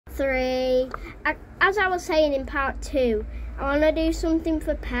3. As I was saying in part 2, I want to do something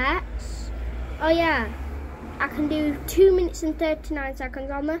for pets. Oh yeah, I can do 2 minutes and 39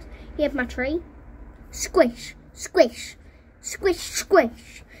 seconds on this. Here's my tree. Squish, squish, squish,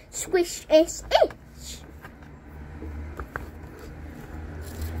 squish, squish, itch.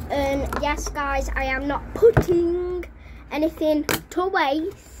 And yes guys, I am not putting anything to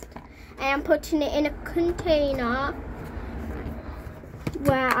waste. I am putting it in a container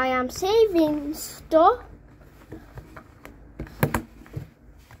where I am saving stuff.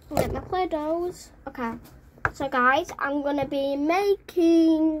 Get my Play-Dohs. Okay, so guys, I'm gonna be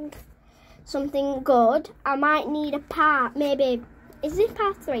making something good. I might need a part, maybe, is this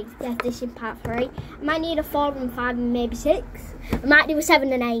part 3? Yes, this is part 3. I might need a 4 and 5 and maybe 6. I might do a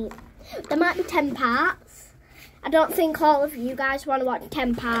 7 and 8. There might be 10 parts. I don't think all of you guys want to watch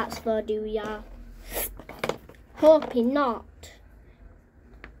 10 parts though, do ya? Hoping not.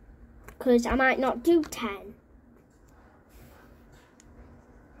 Because I might not do 10.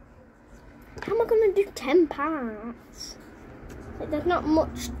 How am I going to do 10 parts? Like, there's not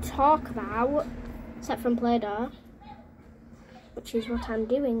much to talk about, except from Play-Doh. Which is what I'm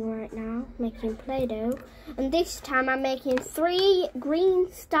doing right now, making Play-Doh. And this time I'm making 3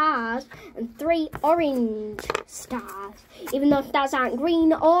 green stars and 3 orange stars. Even though stars aren't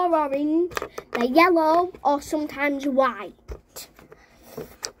green or orange, they're yellow or sometimes white.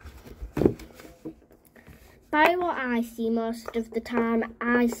 By what I see most of the time,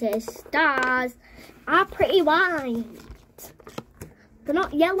 I say stars are pretty white. They're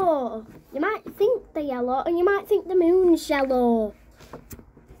not yellow. You might think they're yellow and you might think the moon's yellow.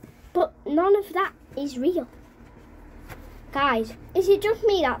 But none of that is real. Guys, is it just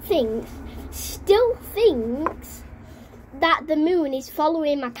me that still thinks that the moon is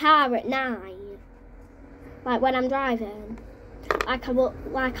following my car at night? Like when I'm driving. Like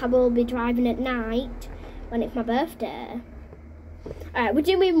I will be driving at night when it's my birthday. Alright, we're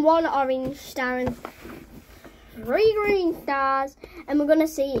doing 1 orange star and 3 green stars, and we're gonna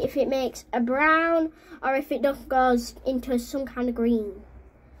see if it makes a brown or if it just goes into some kind of green.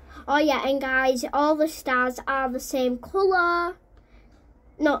 Oh yeah, and guys, all the stars are the same colour.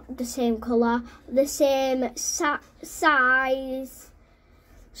 Not the same colour, the same size.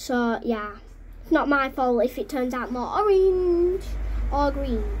 So yeah, it's not my fault if it turns out more orange or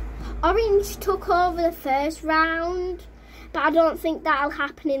green. Orange took over the first round, but I don't think that'll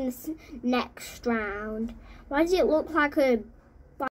happen in the next round. Why does it look like a